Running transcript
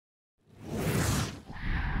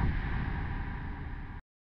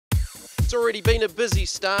It's already been a busy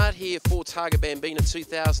start here for Targa Bambina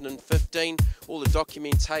 2015. All the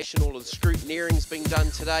documentation, all of the scrutineering's been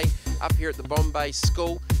done today up here at the Bombay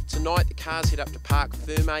School. Tonight the cars head up to Park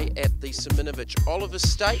Ferme at the Siminovich Olive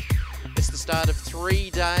Estate. It's the start of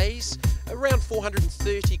 3 days, around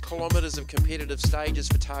 430 kilometres of competitive stages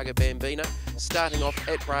for Targa Bambina, starting off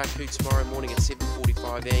at Braku tomorrow morning at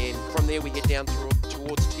 7:45 a.m. From there we head down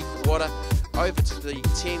towards Tikawata, over to the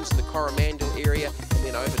Thames and the Coromandel area, and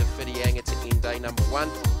then over to Whitianga to end day number 1.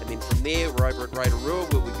 And then from there we're over at Rotorua,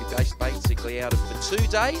 where we'll be basically out for 2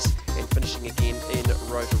 days and finishing again in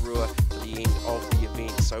Rotorua for the end of the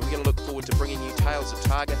event. So we're going to look forward to bringing you tales of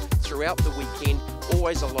Targa throughout the weekend.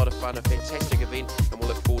 Always a lot of fun, a fantastic event, and we'll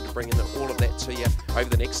look forward to bringing all of that to you over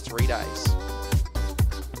the next 3 days.